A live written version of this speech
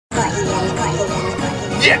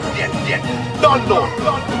Don't know.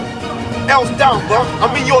 L's down, bro.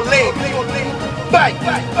 I'm in your lane. Bang.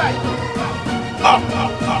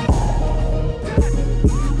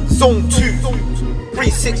 Zone 2.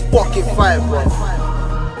 3-6 fucking 5, bro.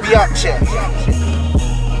 Be out here.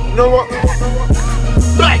 You know what?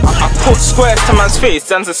 I put squares to man's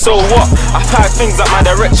face and said, so what? I've had things up my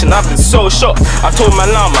direction, I've been so shocked. I told my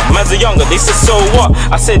llama, man's a younger, they said, so what?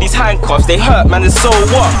 I said these handcuffs, they hurt, man, it's so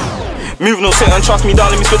what? Moving on Satan, trust me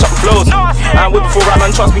down, let me switch up the flows. And with before rap,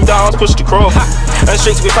 man, trust me down, I was pushing the crow. And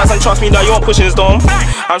straight to the facts and trust me down, you aren't pushing his dome.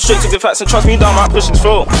 I'm straight to the facts and trust me down, I'm pushing his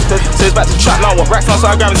throat. So it's back to the trap now, what racks now, so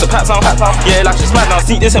I grab it, so pats now. Yeah, like it's mad now,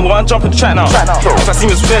 sneak this in, but I'm jumping the track now. If I see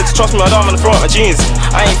me prepared to trust me, my arm on the front, my jeans.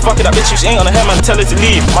 I ain't fucking that bitch, she ain't on the head, man, tell her to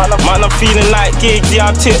leave. Man, I'm feeling like gigs,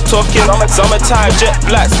 yeah, I'm tip-talking. Summertime, jet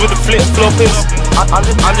blacks with the flip-floppers.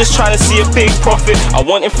 I'm just trying to see a big profit. I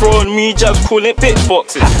want him throwing me jabs, calling it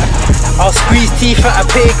bitboxing. I'll squeeze teeth at a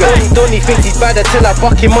pagan. Don't he thinks he's bad until I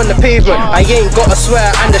buck him on the pavement. I ain't got a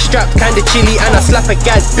swear and the strap kinda chilly, and I slap a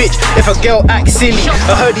gas bitch if a girl acts silly.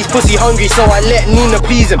 I heard he's pussy hungry, so I let Nina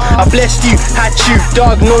please him. I blessed you, had you,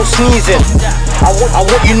 dog, no sneezing. I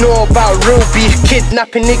want you know about real beef.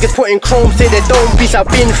 Kidnapping niggas, putting chrome, say they don't beef. I've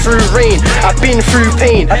been through rain, I've been through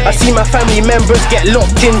pain. I see my family members get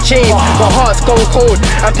locked in chains. My heart's gone cold,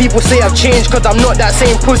 and people say I've changed, cause I'm not that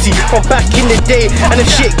same pussy from back in the day. And if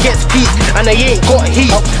shit gets peaked and I ain't got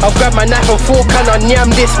heat, I'll grab my knife and fork and I'll yam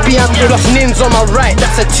this beam. Plus Nins on my right,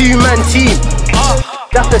 that's a two-man team.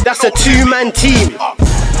 That's a two-man team.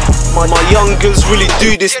 My youngers really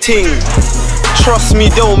do this thing. Trust me,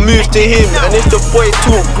 don't move to him. And if the boy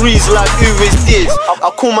talk grease like who is this,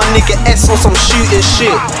 I'll call my nigga S on some shooting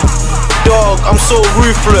shit. Dog, I'm so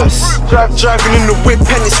ruthless. Driving in the whip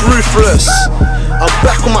and it's ruthless. I'm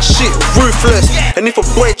back on my shit, ruthless. And if a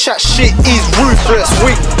boy chat shit, he's ruthless.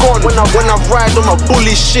 We gone when I ride on my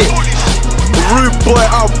bully shit. Rude boy,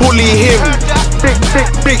 I'll bully him.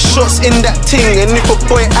 Big shots in that ting. And if a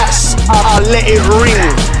boy acts, I'll let it ring.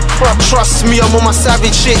 Trust me, I'm on my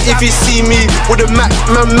savage shit. If you see me with a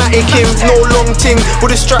matic him, no long ting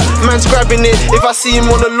with a strap, man's grabbing it. If I see him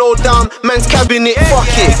on a low down, man's cabbing it. Fuck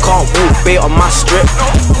it. Can't walk bait on my strip.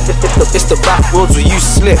 It's the back roads where you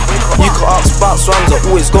slip. You can ask about Swamz, I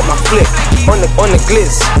always got my flip. On the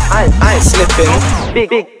glizz, I ain't slipping.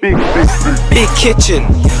 Big kitchen.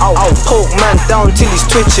 I'll poke man down till he's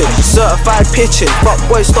twitching. Certified pitching. Fuck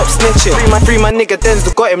boy, stop snitching. Free my nigga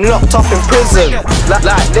Denzel, got him locked up in prison.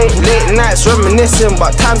 Like late nights reminiscing,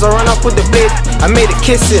 but times I run up with the blade, I made it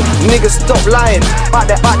kissing. Niggas stop lying,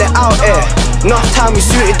 but they're out there. Enough time we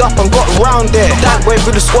suited up and got round there. Dank boy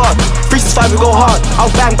with the squad, 3-5 we go hard.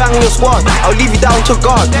 I'll bang on your squad, I'll leave you down to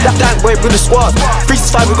God. Dank boy with the squad,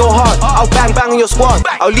 3-5 we go hard. I'll bang on your squad,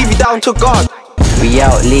 I'll leave you down to God. We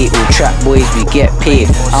out late, all trap boys, we get paid.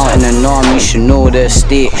 Out in the norm, you should know the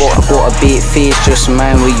state. Got a bait face, just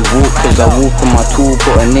mind where you walk, cause I walk on my tool,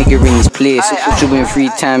 put a nigga in his place. Dribbling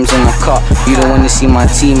 3 times in the cup. You don't wanna see my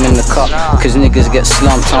team in the cup, cause niggas get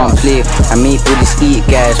slumped on play. I make all these eat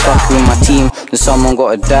guys, fuck with my team. Then someone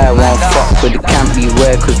gotta die, won't fuck with it can't be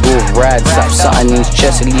wear, cause we'll ride. Slap something in his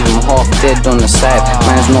chest and leave him half dead on the side.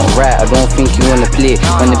 Man's not right, I don't think you wanna play.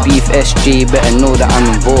 When the beef SJ, better know that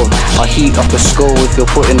I'm involved. I'll heat up a skull if you're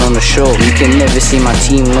putting on a show. You can never see my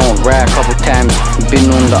team not right. Couple times been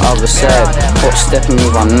on the other side. Hot stepping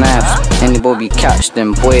with our knives. Anybody catch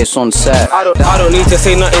them, boy, it's on set. I don't need to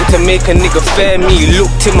say nothing to make a nigga fear me.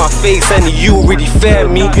 Looked in my face and you really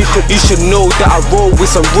fear me. You should know that I roll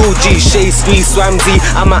with some real G. Shay, Sweet, Swamzy,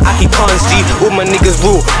 I'm a Aki Khan's G. All my niggas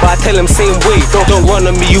rule, but I tell them same way. Don't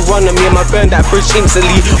run on me, you run on me, and I burn that bridge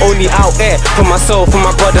instantly. Only out there for myself, for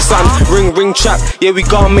my brother son. Ring trap, yeah, we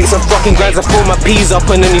gotta make some fucking grinds. I throw my peas up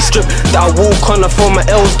on any strip that I walk on. I throw my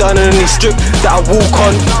L's down on any strip that I walk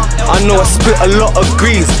on. I know I spit a lot of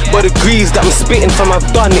grease, but the grease that I'm spitting from, I've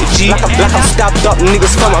done it, G. Like I'm stabbed up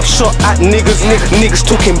niggas from, I've shot at niggas. Niggas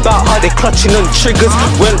talking about how they clutching on triggers.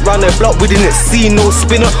 Went round the block, we didn't see no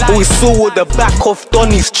spinner. Always saw with the back of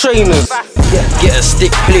Donny's trainers. Get a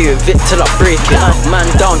stick, play with it till I break it. Man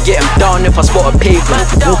down, get him down if I spot a pavement.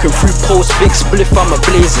 Walking through post, big spliff, I'm a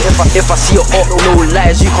blazing. If I see a up, no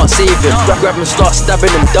lies, you can't save him. Grab him, start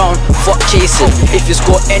stabbing him down, fuck chasing. If it's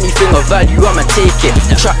got anything of value, I'ma take it.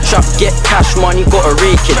 Trap, get cash money, gotta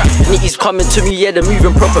rake it. Niggas coming to me, yeah, they're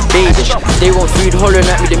moving proper babish. They want food, hollering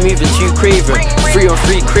at me, they're moving too craven.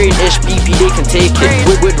 3-on-3 crane, HBP, they can take it.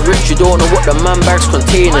 With rich, you don't know what the man bag's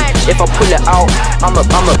containing. If I pull it out, I'm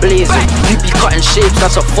a blazing. You be cutting shapes,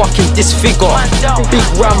 that's a fucking disfigure. Big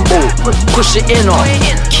Rambo, push it in on.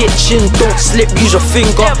 Kitchen, don't slip, use your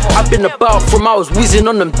finger. I've been about from I was whizzing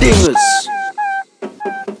on them dingers.